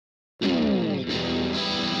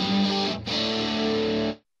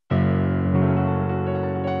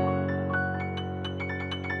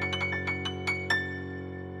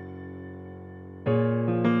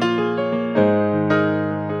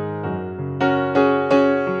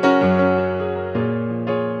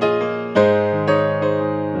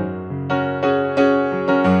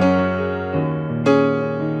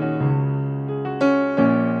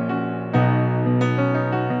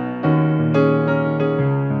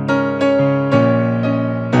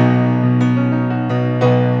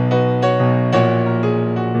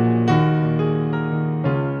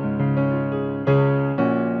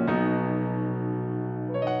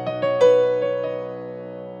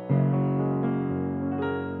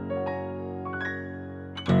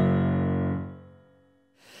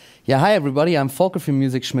Yeah, hi everybody, I'm Volker from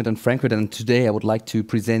Musik-Schmidt in Frankfurt, and today I would like to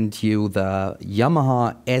present you the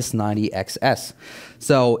Yamaha S90 XS.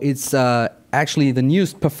 So it's actually the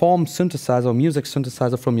newest performance synthesizer, music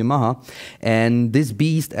synthesizer from Yamaha, and this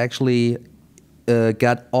beast actually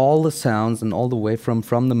got all the sounds and all the way from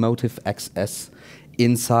the Motive XS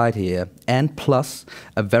inside here, and plus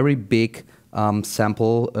a very big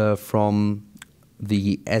sample from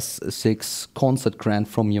the S6 concert grant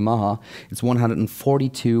from Yamaha. It's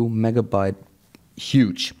 142 megabyte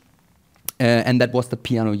huge. And that was the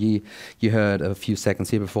piano you heard a few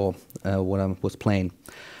seconds here before what I was playing.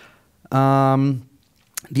 The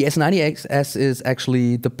S90 XS is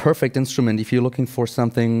actually the perfect instrument if you're looking for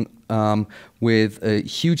something with a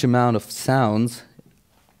huge amount of sounds,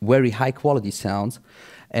 very high quality sounds,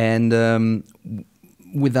 and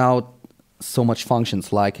without so much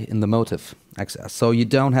functions like in the Motive XS. So you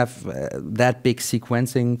don't have that big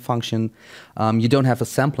sequencing function, you don't have a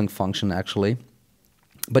sampling function actually,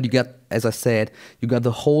 but you get, as I said, you got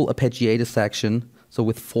the whole arpeggiator section, so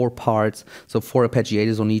with 4 parts, so 4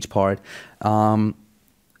 arpeggiators on each part, and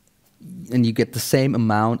you get the same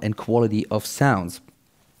amount and quality of sounds,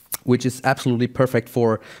 which is absolutely perfect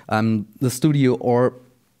for the studio or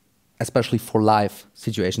especially for live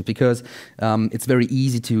situations, because it's very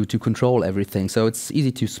easy to control everything. So it's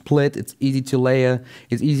easy to split, it's easy to layer,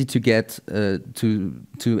 it's easy to get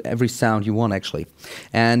to every sound you want actually.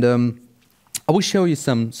 And I will show you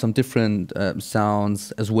some different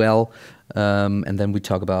sounds as well, and then we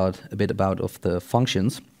talk about a bit about of the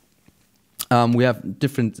functions. We have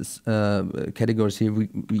different categories here. We're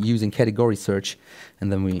using category search,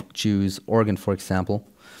 and then we choose organ, for example,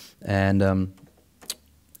 and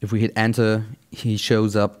if we hit enter, he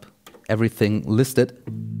shows up everything listed.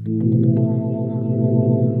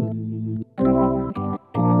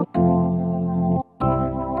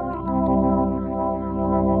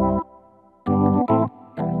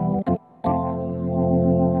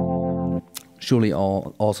 Surely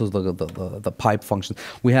also the pipe function.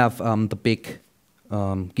 We have the big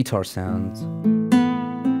guitar sounds.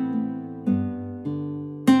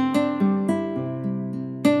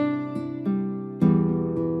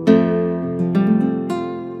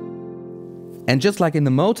 And just like in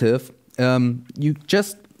the Motive, you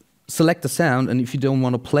just select the sound, and if you don't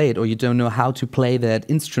want to play it or you don't know how to play that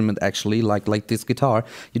instrument actually, like this guitar,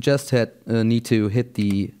 you just need to hit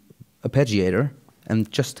the arpeggiator and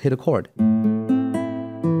just hit a chord.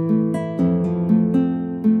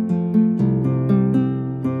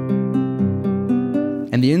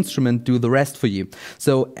 And the instrument do the rest for you.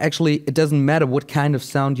 So actually, it doesn't matter what kind of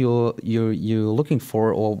sound you're looking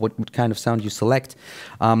for or what kind of sound you select.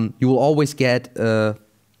 You will always get a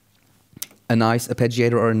nice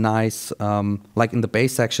arpeggiator or a nice, like in the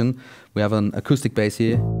bass section, we have an acoustic bass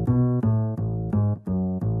here.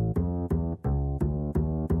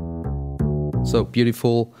 So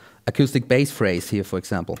beautiful acoustic bass phrase here, for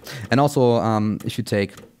example. And also, if you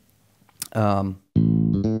take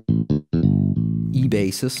E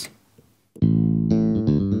basses.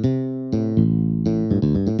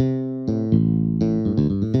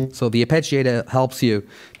 So the arpeggiator helps you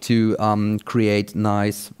to create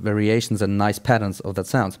nice variations and nice patterns of that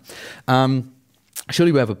sound.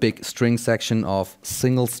 Surely we have a big string section of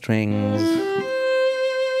single strings.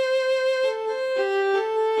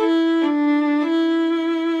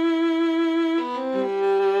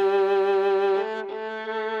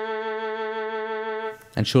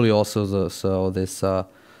 And surely also this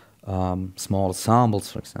small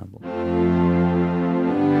ensembles, for example.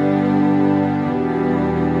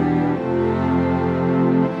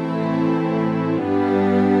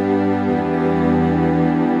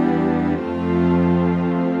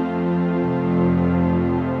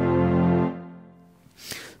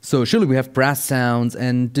 So surely we have brass sounds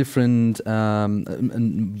and different,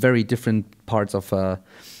 very different parts of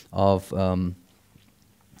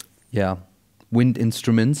wind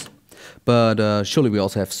instruments, but surely we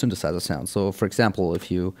also have synthesizer sounds. So for example, if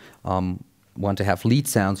you want to have lead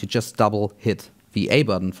sounds, you just double hit the A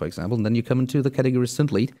button, for example, and then you come into the category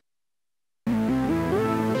synth lead.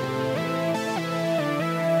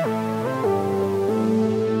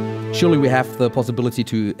 Surely we have the possibility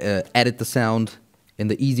to edit the sound in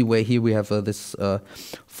the easy way. Here we have this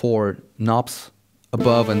 4 knobs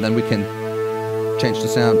above, and then we can change the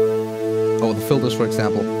sound, or the filters, for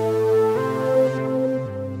example.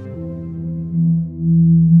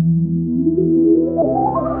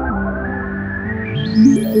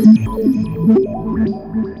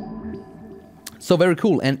 So very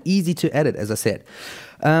cool and easy to edit, as I said.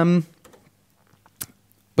 But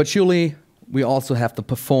surely we also have the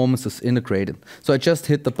performances integrated. So I just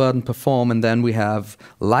hit the button perform, and then we have,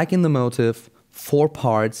 like in the Motive, 4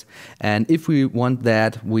 parts, and if we want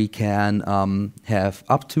that, we can have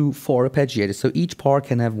up to 4 arpeggiators. So each part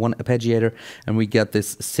can have 1 arpeggiator, and we get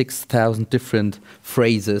this 6,000 different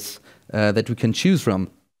phrases that we can choose from.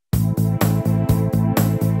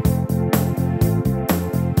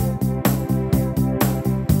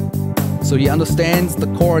 So he understands the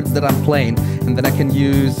chords that I'm playing, and then I can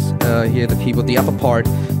use here the keyboard, the upper part,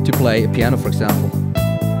 to play a piano, for example.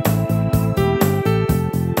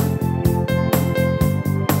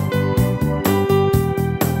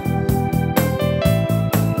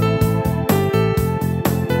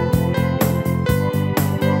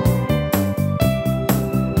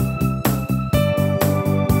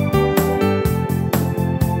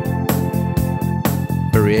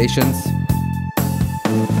 Variations.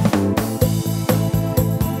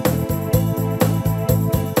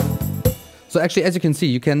 So actually, as you can see,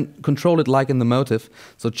 you can control it like in the Motive,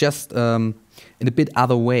 so just in a bit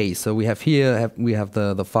other way. So we have here, we have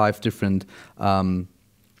the 5 different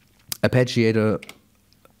arpeggiator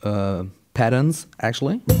patterns,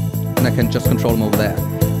 actually, and I can just control them over there.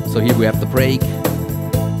 So here we have the break.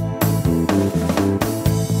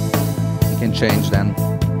 You can change then.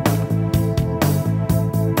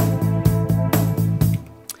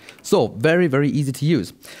 So very, very easy to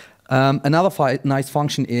use. Another nice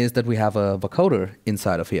function is that we have a vocoder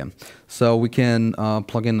inside of here. So we can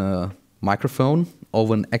plug in a microphone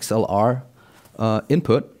over an XLR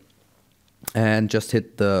input and just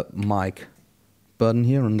hit the mic button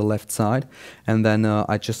here on the left side, and then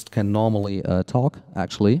I just can normally talk,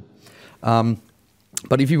 actually.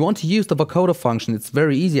 But if you want to use the vocoder function, it's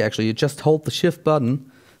very easy actually. You just hold the shift button,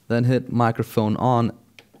 then hit microphone on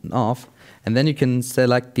and off, and then you can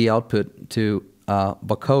select the output to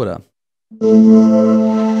vocoder.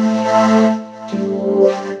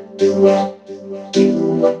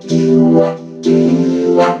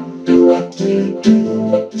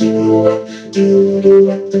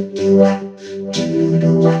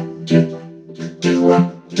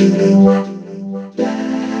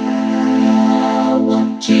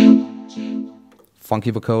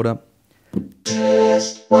 Funky vocoder.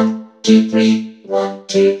 Test 1, 2, 3, 1,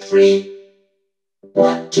 2, 3,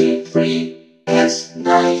 1, 2, 3.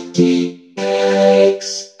 S90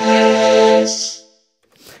 XS.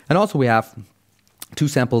 And also we have 2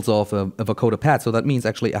 samples of a vocoder pad, so that means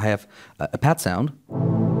actually I have a pad sound.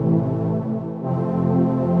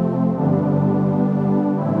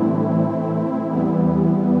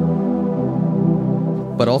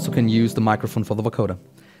 But also can use the microphone for the vocoder.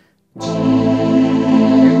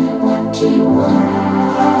 1, 2, 1.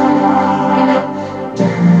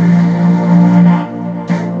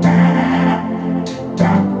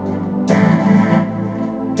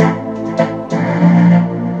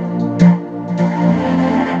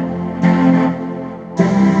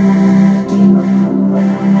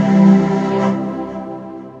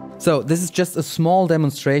 So this is just a small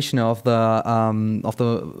demonstration of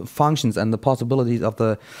the functions and the possibilities of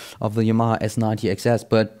the Yamaha S90 XS,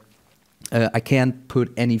 but I can't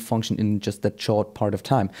put any function in just that short part of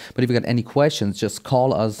time. But if you got any questions, just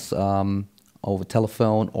call us over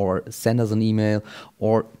telephone or send us an email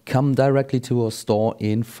or come directly to our store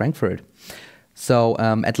in Frankfurt. So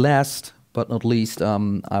at last but not least,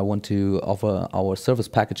 I want to offer our service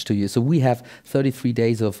package to you. So we have 33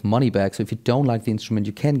 days of money back. So if you don't like the instrument,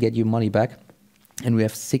 you can get your money back. And we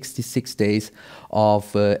have 66 days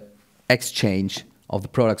of exchange of the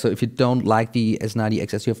product. So if you don't like the S90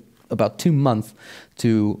 XS, you have about 2 months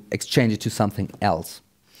to exchange it to something else.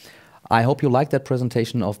 I hope you liked that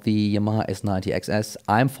presentation of the Yamaha S90 XS.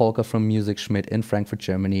 I'm Volker from Musik-Schmidt in Frankfurt,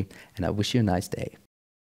 Germany, and I wish you a nice day.